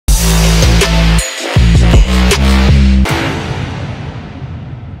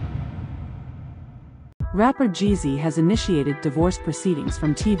Rapper Jeezy has initiated divorce proceedings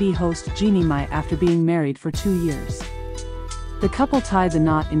from TV host Jeannie Mai after being married for 2 years. The couple tied the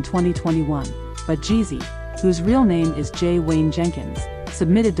knot in 2021, but Jeezy, whose real name is J. Wayne Jenkins,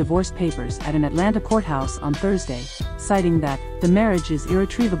 submitted divorce papers at an Atlanta courthouse on Thursday, citing that the marriage is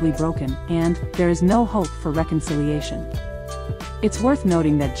irretrievably broken and there is no hope for reconciliation. It's worth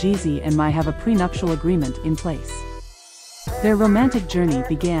noting that Jeezy and Mai have a prenuptial agreement in place. Their romantic journey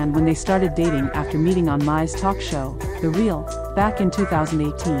began when they started dating after meeting on Mai's talk show, The Real, back in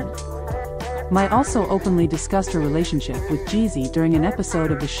 2018. Mai also openly discussed her relationship with Jeezy during an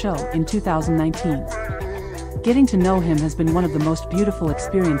episode of the show in 2019. "Getting to know him has been one of the most beautiful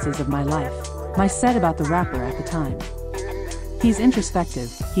experiences of my life," Mai said about the rapper at the time. "He's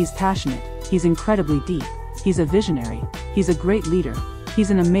introspective, he's passionate, he's incredibly deep, he's a visionary, he's a great leader,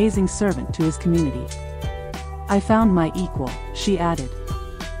 he's an amazing servant to his community. I found my equal," she added.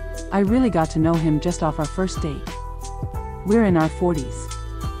 "I really got to know him just off our first date. We're in our 40s.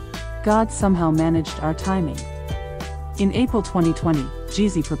 God somehow managed our timing." In April 2020,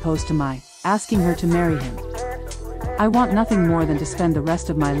 Jeezy proposed to Mai, asking her to marry him. "I want nothing more than to spend the rest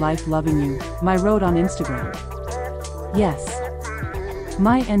of my life loving you," Mai wrote on Instagram. Yes.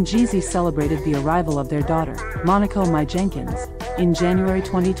 Mai and Jeezy celebrated the arrival of their daughter, Monaco Mai Jenkins, in January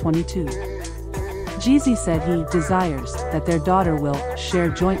 2022. Jeezy said he desires that their daughter will share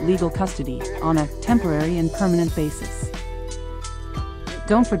joint legal custody on a temporary and permanent basis.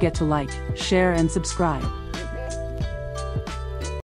 Don't forget to like, share and subscribe.